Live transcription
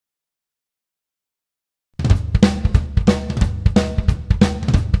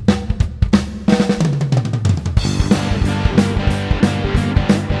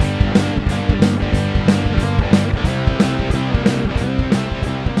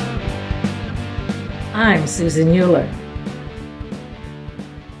I'm Susan Euler.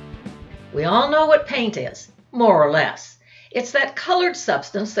 We all know what paint is, more or less. It's that colored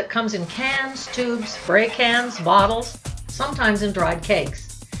substance that comes in cans, tubes, spray cans, bottles, sometimes in dried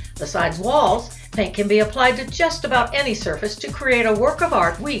cakes. Besides walls, paint can be applied to just about any surface to create a work of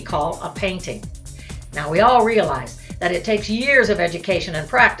art we call a painting. Now, we all realize that it takes years of education and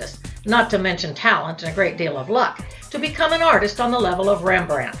practice, not to mention talent and a great deal of luck, to become an artist on the level of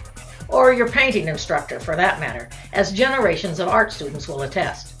Rembrandt, or your painting instructor for that matter, as generations of art students will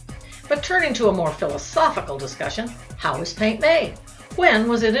attest. But turning to a more philosophical discussion, how is paint made? When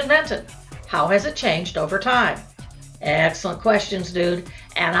was it invented? How has it changed over time? Excellent questions, dude,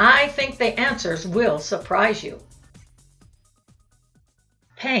 and I think the answers will surprise you.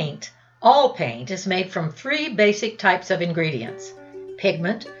 Paint, all paint, is made from three basic types of ingredients: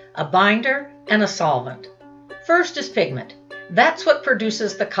 pigment, a binder, and a solvent. First is pigment. That's what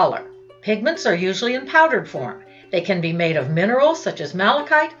produces the color. Pigments are usually in powdered form. They can be made of minerals such as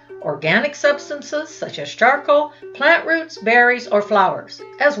malachite, organic substances such as charcoal, plant roots, berries, or flowers,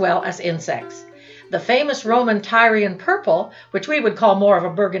 as well as insects. The famous Roman Tyrian purple, which we would call more of a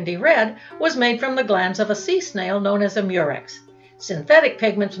burgundy red, was made from the glands of a sea snail known as a murex. Synthetic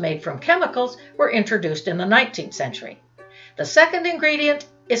pigments made from chemicals were introduced in the 19th century. The second ingredient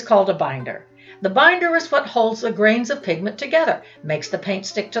is called a binder. The binder is what holds the grains of pigment together, makes the paint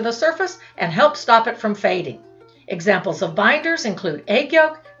stick to the surface, and helps stop it from fading. Examples of binders include egg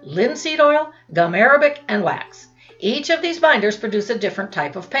yolk, linseed oil, gum arabic, and wax. Each of these binders produce a different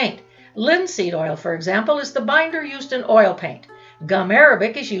type of paint. Linseed oil, for example, is the binder used in oil paint. Gum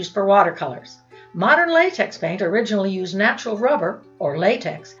arabic is used for watercolors. Modern latex paint originally used natural rubber, or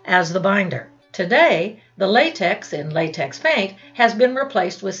latex, as the binder. Today, the latex in latex paint has been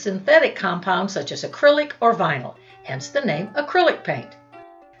replaced with synthetic compounds such as acrylic or vinyl, hence the name acrylic paint.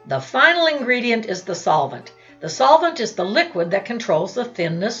 The final ingredient is the solvent. The solvent is the liquid that controls the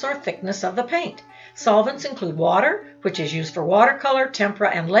thinness or thickness of the paint. Solvents include water, which is used for watercolor, tempera,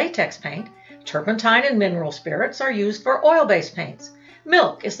 and latex paint. Turpentine and mineral spirits are used for oil-based paints.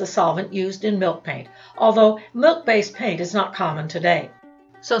 Milk is the solvent used in milk paint, although milk-based paint is not common today.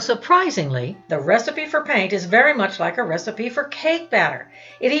 So surprisingly, the recipe for paint is very much like a recipe for cake batter.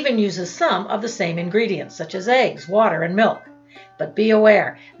 It even uses some of the same ingredients, such as eggs, water, and milk. But be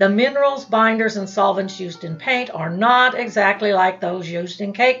aware, the minerals, binders, and solvents used in paint are not exactly like those used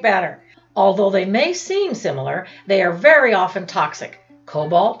in cake batter. Although they may seem similar, they are very often toxic.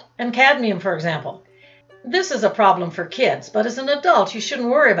 Cobalt and cadmium, for example. This is a problem for kids, but as an adult, you shouldn't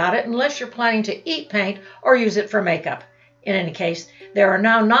worry about it unless you're planning to eat paint or use it for makeup. In any case, there are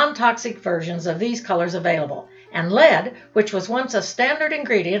now non-toxic versions of these colors available, and lead, which was once a standard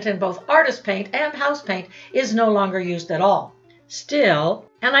ingredient in both artist paint and house paint, is no longer used at all. Still,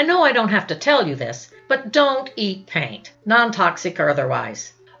 and I know I don't have to tell you this, but don't eat paint, non-toxic or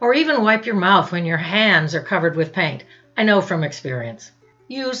otherwise. Or even wipe your mouth when your hands are covered with paint. I know from experience.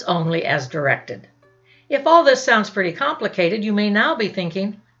 Use only as directed. If all this sounds pretty complicated, you may now be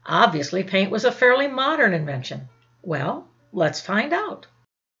thinking, obviously paint was a fairly modern invention. Well, let's find out.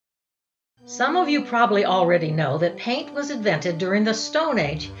 Some of you probably already know that paint was invented during the Stone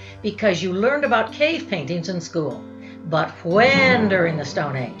Age because you learned about cave paintings in school. But when during the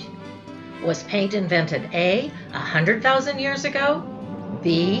Stone Age? Was paint invented A, 100,000 years ago,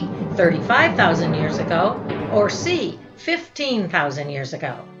 B, 35,000 years ago, or C, 15,000 years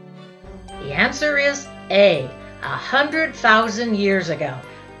ago? The answer is A, 100,000 years ago.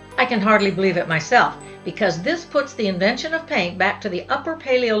 I can hardly believe it myself, because this puts the invention of paint back to the Upper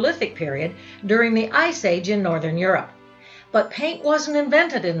Paleolithic period during the Ice Age in Northern Europe. But paint wasn't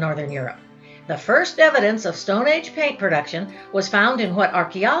invented in Northern Europe. The first evidence of Stone Age paint production was found in what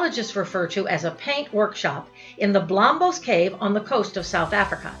archaeologists refer to as a paint workshop in the Blombos Cave on the coast of South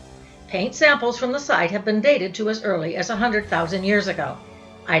Africa. Paint samples from the site have been dated to as early as 100,000 years ago.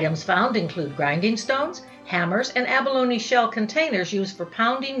 Items found include grinding stones, hammers, and abalone shell containers used for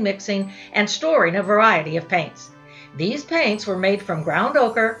pounding, mixing, and storing a variety of paints. These paints were made from ground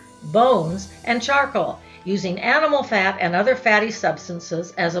ochre, bones, and charcoal, using animal fat and other fatty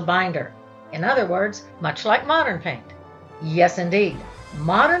substances as a binder. In other words, much like modern paint. Yes, indeed.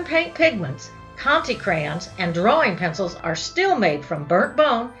 Modern paint pigments, Conte crayons, and drawing pencils are still made from burnt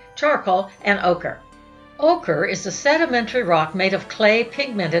bone, charcoal, and ochre. Ochre is a sedimentary rock made of clay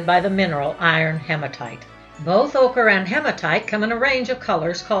pigmented by the mineral iron hematite. Both ochre and hematite come in a range of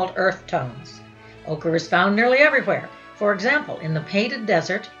colors called earth tones. Ochre is found nearly everywhere, for example, in the Painted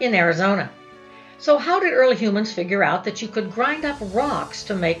Desert in Arizona. So how did early humans figure out that you could grind up rocks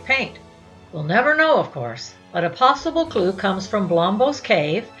to make paint? We'll never know, of course, but a possible clue comes from Blombo's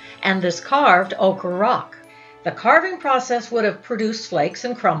cave and this carved ochre rock. The carving process would have produced flakes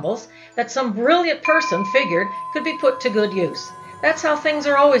and crumbles that some brilliant person figured could be put to good use. That's how things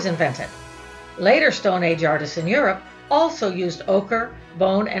are always invented. Later Stone Age artists in Europe also used ochre,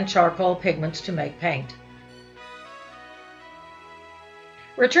 bone, and charcoal pigments to make paint.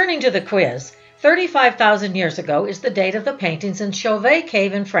 Returning to the quiz, 35,000 years ago is the date of the paintings in Chauvet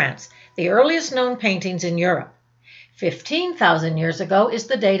Cave in France, the earliest known paintings in Europe. 15,000 years ago is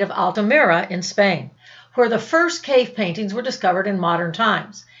the date of Altamira in Spain, where the first cave paintings were discovered in modern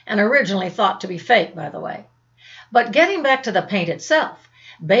times, and originally thought to be fake, by the way. But getting back to the paint itself,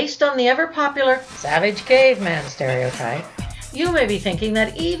 based on the ever-popular savage caveman stereotype, you may be thinking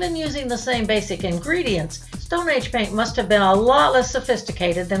that even using the same basic ingredients, Stone Age paint must have been a lot less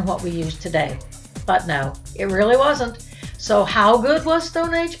sophisticated than what we use today. But no, it really wasn't. So how good was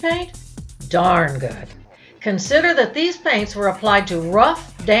Stone Age paint? Darn good. Consider that these paints were applied to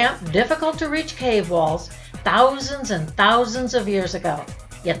rough, damp, difficult-to-reach cave walls thousands and thousands of years ago,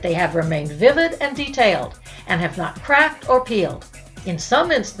 yet they have remained vivid and detailed and have not cracked or peeled. In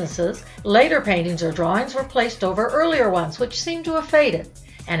some instances, later paintings or drawings were placed over earlier ones which seem to have faded,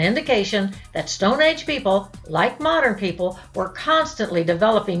 an indication that Stone Age people, like modern people, were constantly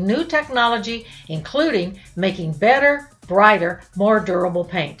developing new technology, including making better, brighter, more durable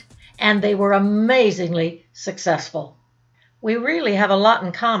paint. And they were amazingly successful. We really have a lot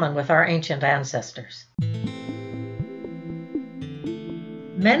in common with our ancient ancestors.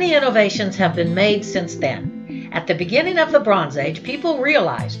 Many innovations have been made since then. At the beginning of the Bronze Age, people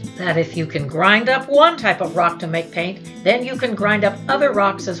realized that if you can grind up one type of rock to make paint, then you can grind up other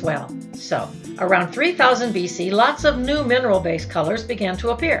rocks as well. So, around 3000 BC, lots of new mineral-based colors began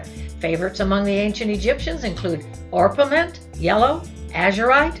to appear. Favorites among the ancient Egyptians include orpiment, yellow,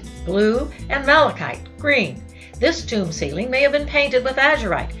 azurite, blue, and malachite, green. This tomb ceiling may have been painted with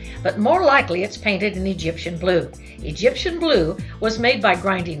azurite, but more likely it's painted in Egyptian blue. Egyptian blue was made by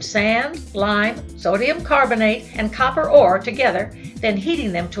grinding sand, lime, sodium carbonate, and copper ore together, then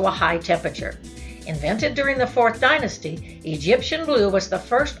heating them to a high temperature. Invented during the 4th dynasty, Egyptian blue was the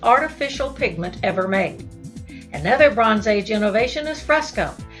first artificial pigment ever made. Another Bronze Age innovation is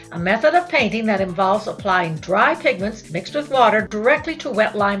fresco, a method of painting that involves applying dry pigments mixed with water directly to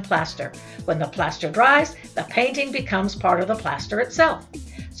wet lime plaster. When the plaster dries, the painting becomes part of the plaster itself.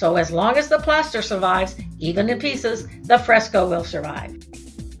 So as long as the plaster survives, even in pieces, the fresco will survive.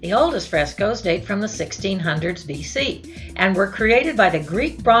 The oldest frescoes date from the 1600s BC and were created by the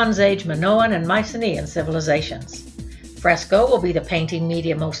Greek Bronze Age Minoan and Mycenaean civilizations. Fresco will be the painting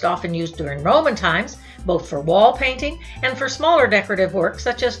media most often used during Roman times, both for wall painting and for smaller decorative works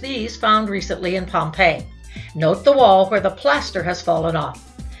such as these found recently in Pompeii. Note the wall where the plaster has fallen off.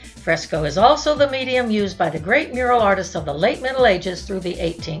 Fresco is also the medium used by the great mural artists of the late Middle Ages through the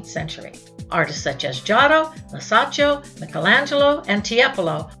 18th century. Artists such as Giotto, Masaccio, Michelangelo, and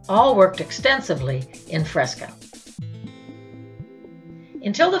Tiepolo all worked extensively in fresco.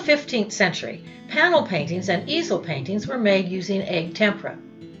 Until the 15th century, panel paintings and easel paintings were made using egg tempera.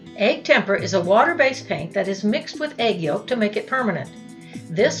 Egg tempera is a water-based paint that is mixed with egg yolk to make it permanent.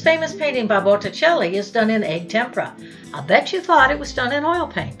 This famous painting by Botticelli is done in egg tempera. I bet you thought it was done in oil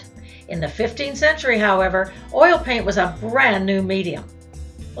paint. In the 15th century, however, oil paint was a brand new medium.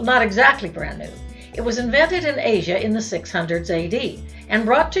 Well, not exactly brand new. It was invented in Asia in the 600s AD and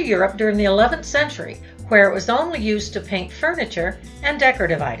brought to Europe during the 11th century, where it was only used to paint furniture and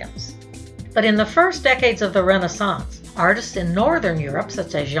decorative items. But in the first decades of the Renaissance, artists in Northern Europe,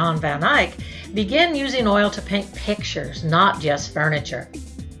 such as Jan van Eyck, began using oil to paint pictures, not just furniture.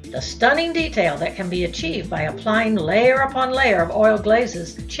 The stunning detail that can be achieved by applying layer upon layer of oil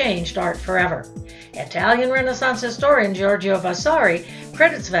glazes changed art forever. Italian Renaissance historian Giorgio Vasari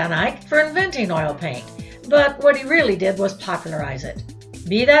credits Van Eyck for inventing oil paint, but what he really did was popularize it.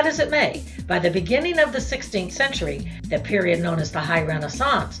 Be that as it may, by the beginning of the 16th century, the period known as the High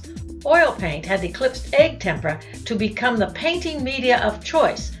Renaissance, oil paint had eclipsed egg tempera to become the painting media of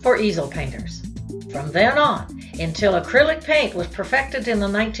choice for easel painters. From then on, until acrylic paint was perfected in the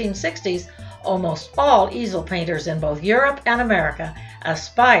 1960s, almost all easel painters in both Europe and America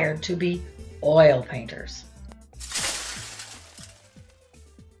aspired to be oil painters.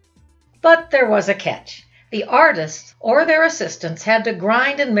 But there was a catch. The artists or their assistants had to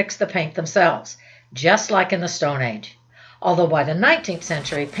grind and mix the paint themselves, just like in the Stone Age. Although by the 19th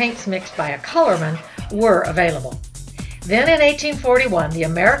century, paints mixed by a colorman were available. Then in 1841, the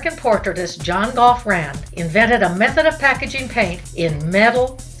American portraitist John Goff Rand invented a method of packaging paint in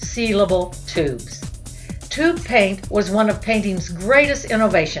metal sealable tubes. Tube paint was one of painting's greatest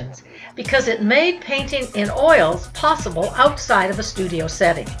innovations. because it made painting in oils possible outside of a studio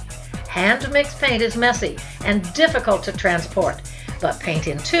setting. Hand-mixed paint is messy and difficult to transport, but paint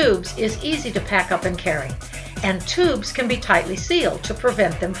in tubes is easy to pack up and carry, and tubes can be tightly sealed to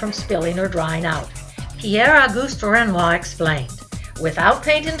prevent them from spilling or drying out. Pierre-Auguste Renoir explained, "Without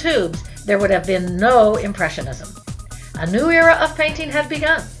paint in tubes, there would have been no Impressionism." A new era of painting had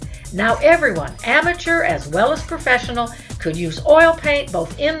begun. Now everyone, amateur as well as professional, could use oil paint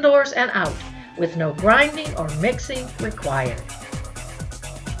both indoors and out, with no grinding or mixing required.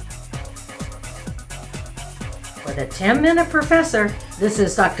 For the 10-Minute Professor, this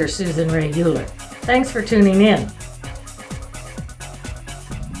is Dr. Susan Ray Euler. Thanks for tuning in.